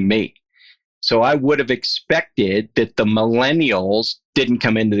 including me. So I would have expected that the millennials didn't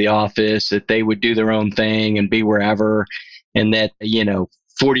come into the office, that they would do their own thing and be wherever, and that,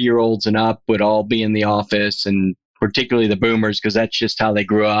 40-year-olds and up would all be in the office, and particularly the boomers, because that's just how they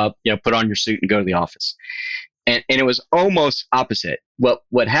grew up, put on your suit and go to the office. And it was almost opposite.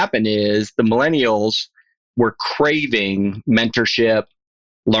 What happened is the millennials were craving mentorship,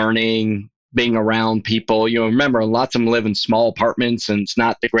 learning, being around people. Remember, lots of them live in small apartments and it's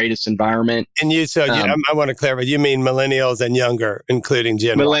not the greatest environment. And I want to clarify, you mean millennials and younger, including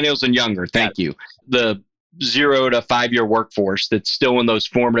Gen Y? Millennials and younger, thank you. The 0 to 5 year workforce that's still in those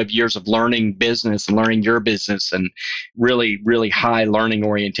formative years of learning business and learning your business and really, really high learning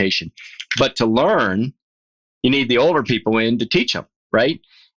orientation. But to learn, you need the older people in to teach them, right?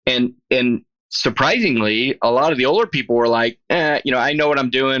 And surprisingly, a lot of the older people were like, I know what I'm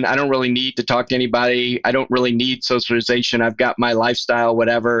doing. I don't really need to talk to anybody. I don't really need socialization. I've got my lifestyle,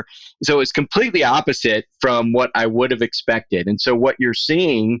 whatever. So it's completely opposite from what I would have expected. And so what you're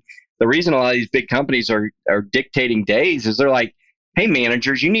seeing, the reason a lot of these big companies are dictating days is they're like, hey,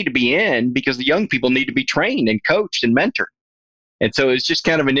 managers, you need to be in because the young people need to be trained and coached and mentored. And so it's just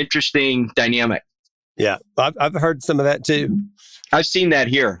kind of an interesting dynamic. Yeah, I've heard some of that too. I've seen that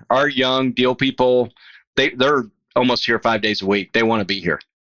here. Our young deal people, they're almost here 5 days a week. They want to be here.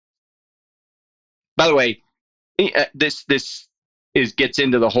 By the way, this gets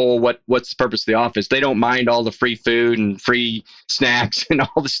into the whole what's the purpose of the office. They don't mind all the free food and free snacks and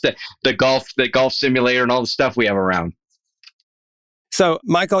all the stuff, the golf simulator and all the stuff we have around. So,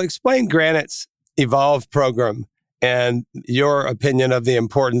 Michael, explain Granite's Evolve program and your opinion of the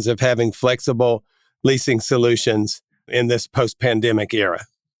importance of having flexible leasing solutions in this post-pandemic era.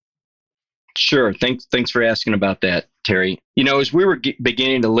 Sure. Thanks for asking about that, Terry. As we were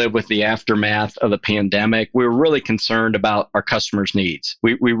beginning to live with the aftermath of the pandemic, we were really concerned about our customers' needs.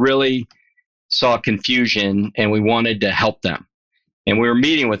 We really saw confusion and we wanted to help them. And we were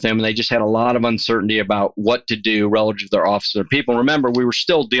meeting with them and they just had a lot of uncertainty about what to do relative to their office or people. Remember, we were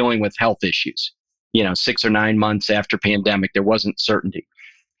still dealing with health issues. 6 or 9 months after pandemic, there wasn't certainty.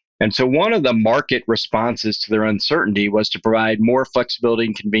 And so one of the market responses to their uncertainty was to provide more flexibility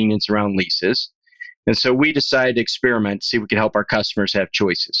and convenience around leases. And so we decided to experiment, see if we could help our customers have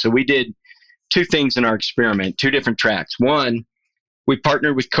choices. So we did 2 things in our experiment, 2 different tracks. One, we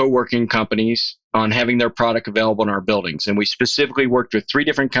partnered with co-working companies on having their product available in our buildings. And we specifically worked with 3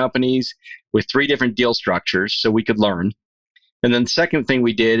 different companies with 3 different deal structures so we could learn. And then the second thing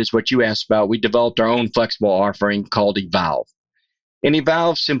we did is what you asked about. We developed our own flexible offering called Evolve. And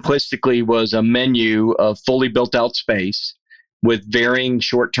Evolve simplistically was a menu of fully built out space with varying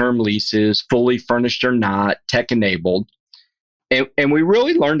short-term leases, fully furnished or not, tech enabled. And we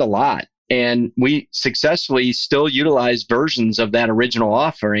really learned a lot. And we successfully still utilize versions of that original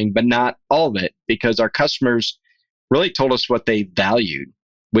offering, but not all of it, because our customers really told us what they valued,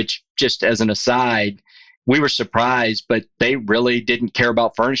 which, just as an aside, we were surprised, but they really didn't care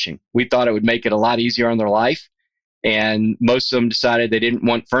about furnishing. We thought it would make it a lot easier on their life. And most of them decided they didn't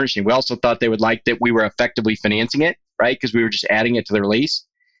want furnishing. We also thought they would like that we were effectively financing it, right? Because we were just adding it to their lease.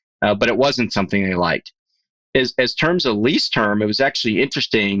 But it wasn't something they liked. As terms of lease term, it was actually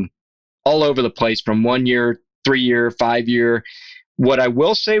interesting all over the place from 1 year, 3 year, 5 year. What I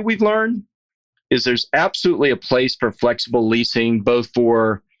will say we've learned is there's absolutely a place for flexible leasing, both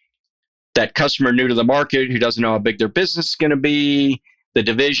for that customer new to the market who doesn't know how big their business is going to be, the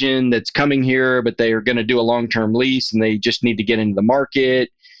division that's coming here, but they are going to do a long-term lease and they just need to get into the market.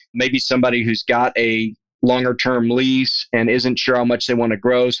 Maybe somebody who's got a longer term lease and isn't sure how much they want to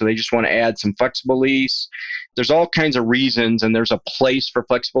grow, so they just want to add some flexible lease. There's all kinds of reasons, and there's a place for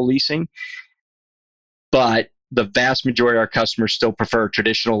flexible leasing. But the vast majority of our customers still prefer a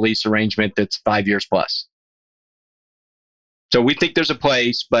traditional lease arrangement that's 5 years plus. So we think there's a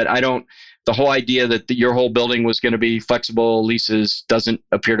place, but the whole idea that your whole building was going to be flexible leases doesn't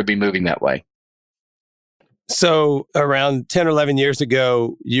appear to be moving that way. So around 10 or 11 years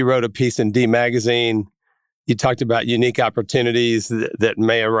ago, you wrote a piece in D Magazine. You talked about unique opportunities that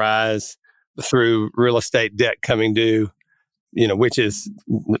may arise through real estate debt coming due, which is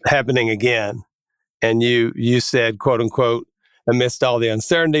happening again. And you said, quote unquote, amidst all the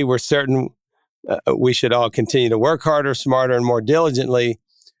uncertainty, we're certain we should all continue to work harder, smarter, and more diligently,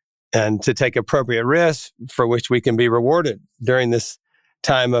 and to take appropriate risks for which we can be rewarded during this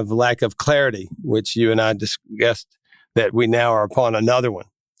time of lack of clarity, which you and I discussed that we now are upon another one.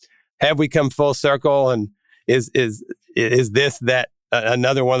 Have we come full circle, and is this that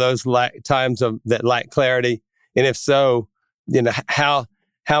another one of those times of that lack clarity? And if so, how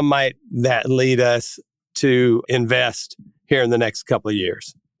might that lead us to invest here in the next couple of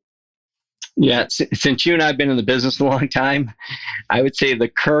years? Yeah, since you and I have been in the business a long time, I would say the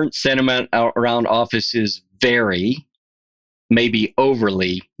current sentiment around office is very, maybe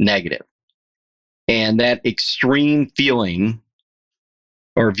overly negative. And that extreme feeling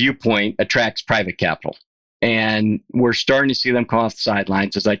or viewpoint attracts private capital. And we're starting to see them come off the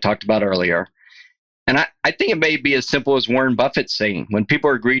sidelines, as I talked about earlier. And I think it may be as simple as Warren Buffett saying, when people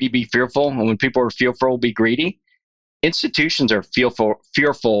are greedy, be fearful. And when people are fearful, be greedy. Institutions are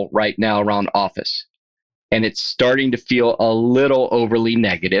fearful right now around office. And it's starting to feel a little overly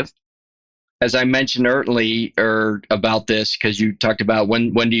negative. As I mentioned earlier about this, because you talked about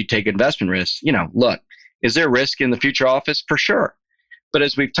when do you take investment risks? Look, is there risk in the future office? For sure. But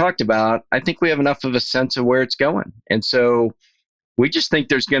as we've talked about, I think we have enough of a sense of where it's going. And so we just think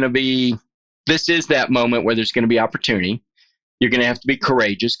this is that moment where there's going to be opportunity. You're going to have to be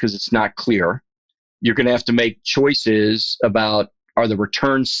courageous because it's not clear. You're going to have to make choices about, are the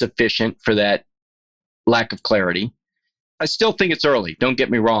returns sufficient for that lack of clarity? I still think it's early. Don't get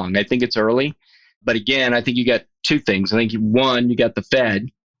me wrong. I think it's early. But again, I think you got two things. I think one, you got the Fed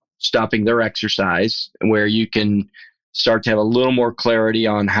stopping their exercise, where you can start to have a little more clarity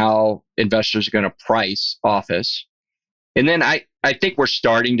on how investors are going to price office. And then I think we're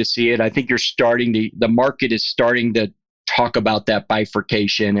starting to see it. I think the market is starting to talk about that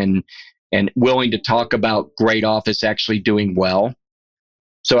bifurcation and willing to talk about great office actually doing well.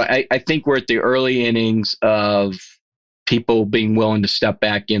 So I think we're at the early innings of people being willing to step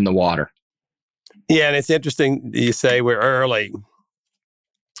back in the water. Yeah, and it's interesting you say we're early,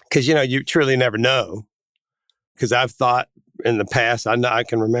 because you truly never know. Because I've thought in the past, I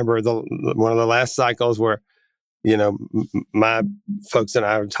can remember one of the last cycles where my folks and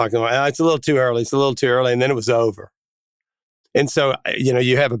I were talking about, it's a little too early, and then it was over. And so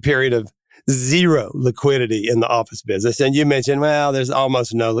you have a period of zero liquidity in the office business, and you mentioned, well, there's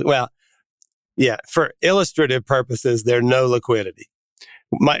almost no. Well, yeah, for illustrative purposes, there's no liquidity.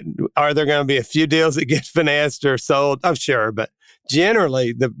 Are there going to be a few deals that get financed or sold? I'm sure, but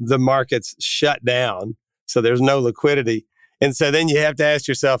generally the market's shut down, so there's no liquidity. And so then you have to ask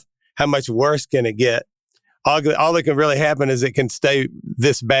yourself, how much worse can it get? All that can really happen is it can stay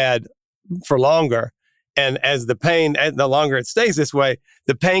this bad for longer. And as the longer it stays this way,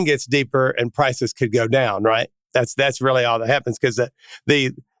 the pain gets deeper and prices could go down, right? That's really all that happens, because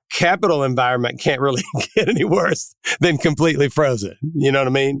the capital environment can't really get any worse than completely frozen. You know what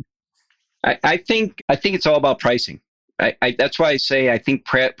I mean? I think it's all about pricing. That's why I say I think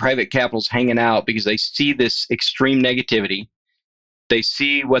private capital's hanging out, because they see this extreme negativity. They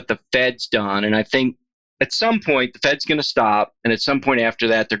see what the Fed's done. And I think at some point the Fed's going to stop. And at some point after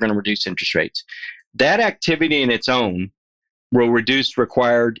that, they're going to reduce interest rates. That activity in its own will reduce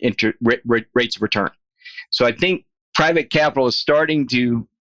required rates of return. So I think private capital is starting to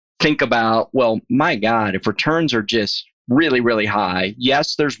think about, well, my God, if returns are just really, really high,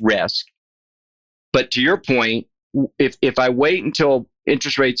 yes, there's risk. But to your point, if I wait until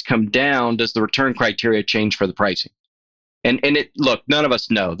interest rates come down, does the return criteria change for the pricing? Look, none of us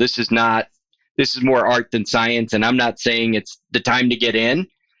know. This is more art than science. And I'm not saying it's the time to get in.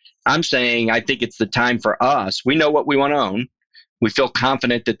 I'm saying I think it's the time for us. We know what we want to own. We feel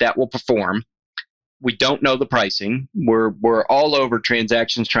confident that that will perform. We don't know the pricing. We're all over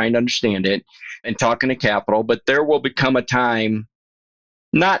transactions trying to understand it and talking to capital, but there will become a time,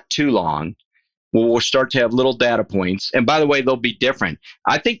 not too long, where we'll start to have little data points. And by the way, they'll be different.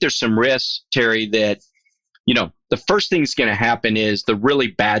 I think there's some risks, Terry, that, the first thing that's going to happen is the really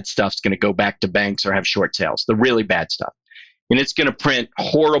bad stuff's going to go back to banks or have short sales, the really bad stuff. And it's going to print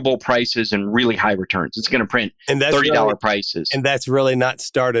horrible prices and really high returns. It's going to print $30 prices. And that's really not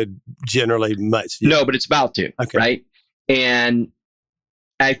started generally much yet. No, but it's about to, okay. Right? And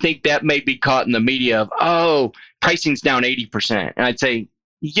I think that may be caught in the media of, pricing's down 80%. And I'd say,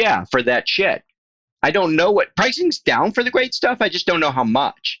 yeah, for that shit. I don't know what pricing's down for the great stuff. I just don't know how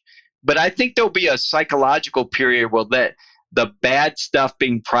much. But I think there'll be a psychological period where the bad stuff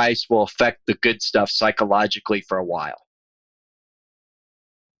being priced will affect the good stuff psychologically for a while.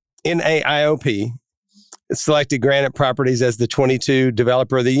 NAIOP selected Granite Properties as the 22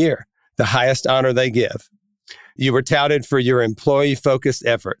 Developer of the Year, the highest honor they give. You were touted for your employee-focused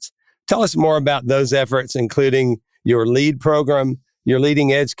efforts. Tell us more about those efforts, including your LEAD program, your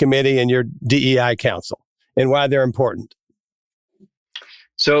Leading Edge Committee, and your DEI Council, and why they're important.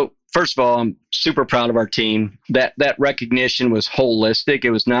 So, first of all, I'm super proud of our team. That recognition was holistic. It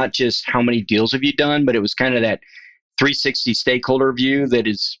was not just how many deals have you done, but it was kind of that 360 stakeholder view that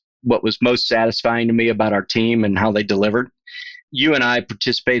is what was most satisfying to me about our team and how they delivered. You and I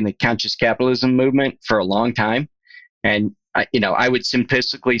participated in the conscious capitalism movement for a long time. And, I would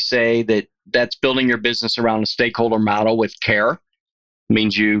simplistically say that that's building your business around a stakeholder model with care. It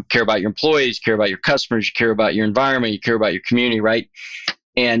means you care about your employees, you care about your customers, you care about your environment, you care about your community, right?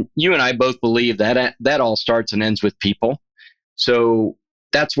 And you and I both believe that all starts and ends with people. So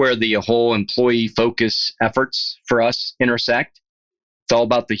that's where the whole employee focus efforts for us intersect. It's all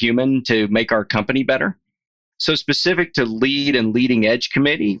about the human to make our company better. So specific to LEAD and Leading Edge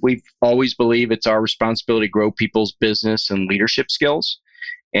Committee, we've always believed it's our responsibility to grow people's business and leadership skills.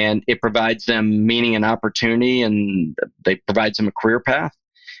 And it provides them meaning and opportunity, and they provides them a career path.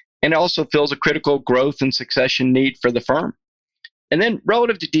 And it also fills a critical growth and succession need for the firm. And then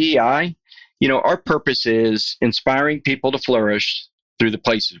relative to DEI, our purpose is inspiring people to flourish through the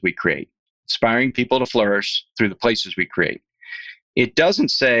places we create. Inspiring people to flourish through the places we create. It doesn't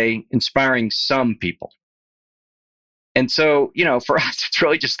say inspiring some people. And so, for us, it's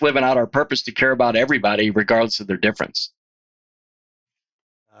really just living out our purpose to care about everybody, regardless of their difference.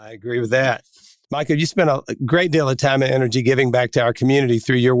 I agree with that. Michael, you spent a great deal of time and energy giving back to our community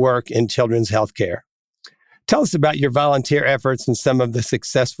through your work in children's healthcare. Tell us about your volunteer efforts and some of the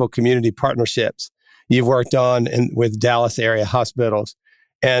successful community partnerships you've worked on with Dallas area hospitals,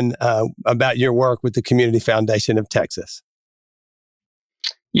 and about your work with the Community Foundation of Texas.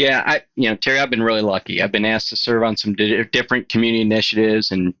 Yeah, Terry, I've been really lucky. I've been asked to serve on some different community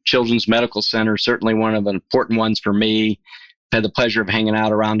initiatives, and Children's Medical Center is certainly one of the important ones for me. I've had the pleasure of hanging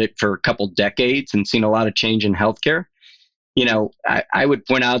out around it for a couple decades and seen a lot of change in healthcare. I would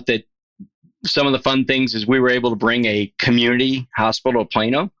point out that some of the fun things is we were able to bring a community hospital to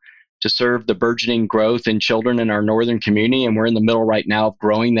Plano to serve the burgeoning growth in children in our northern community. And we're in the middle right now of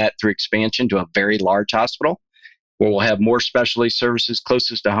growing that through expansion to a very large hospital, where we'll have more specialty services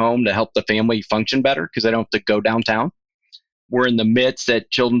closest to home to help the family function better because they don't have to go downtown. We're in the midst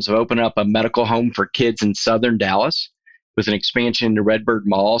that Children's have opened up a medical home for kids in southern Dallas with an expansion into Redbird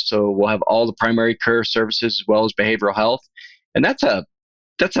Mall. So we'll have all the primary care services as well as behavioral health. And that's a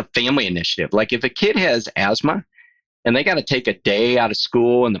family initiative. Like if a kid has asthma and they got to take a day out of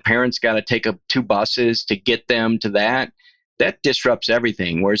school and the parents got to take 2 buses to get them to that disrupts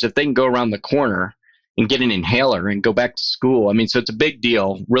everything. Whereas if they can go around the corner and get an inhaler and go back to school, so it's a big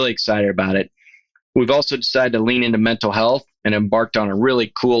deal. Really excited about it. We've also decided to lean into mental health and embarked on a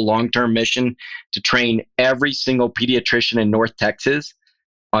really cool long-term mission to train every single pediatrician in North Texas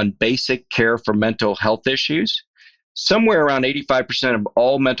on basic care for mental health issues. Somewhere around 85% of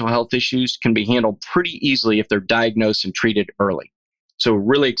all mental health issues can be handled pretty easily if they're diagnosed and treated early. So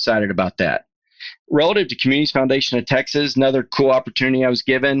really excited about that. Relative to Community Foundation of Texas, another cool opportunity I was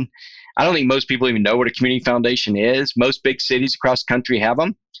given. I don't think most people even know what a community foundation is. Most big cities across the country have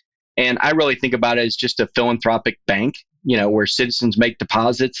them. And I really think about it as just a philanthropic bank, where citizens make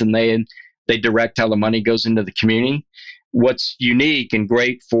deposits and they direct how the money goes into the community. What's unique and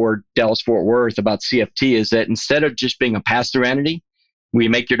great for Dallas-Fort Worth about CFT is that instead of just being a pass-through entity, we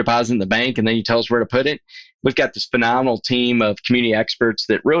make your deposit in the bank and then you tell us where to put it. We've got this phenomenal team of community experts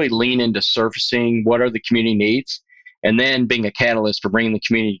that really lean into surfacing what are the community needs and then being a catalyst for bringing the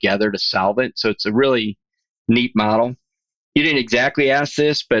community together to solve it. So it's a really neat model. You didn't exactly ask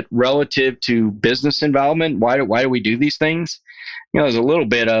this, but relative to business involvement, why do we do these things? There's a little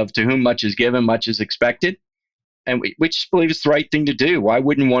bit of to whom much is given, much is expected. And we just believe it's the right thing to do. Why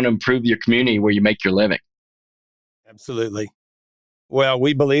wouldn't you want to improve your community where you make your living? Absolutely. Well,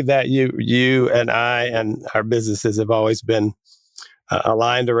 we believe that you and I and our businesses have always been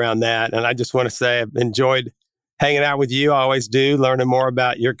aligned around that. And I just want to say I've enjoyed hanging out with you. I always do, learning more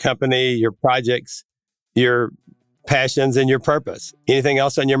about your company, your projects, your passions, and your purpose. Anything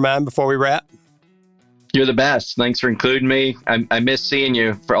else on your mind before we wrap? You're the best. Thanks for including me. I miss seeing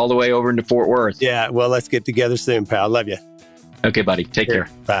you for all the way over into Fort Worth. Yeah, well, let's get together soon, pal. Love you. Okay, buddy. Take care.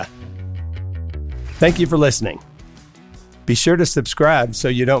 Bye. Thank you for listening. Be sure to subscribe so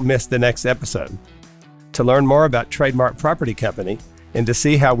you don't miss the next episode. To learn more about Trademark Property Company and to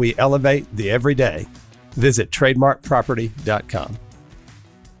see how we elevate the everyday, visit trademarkproperty.com.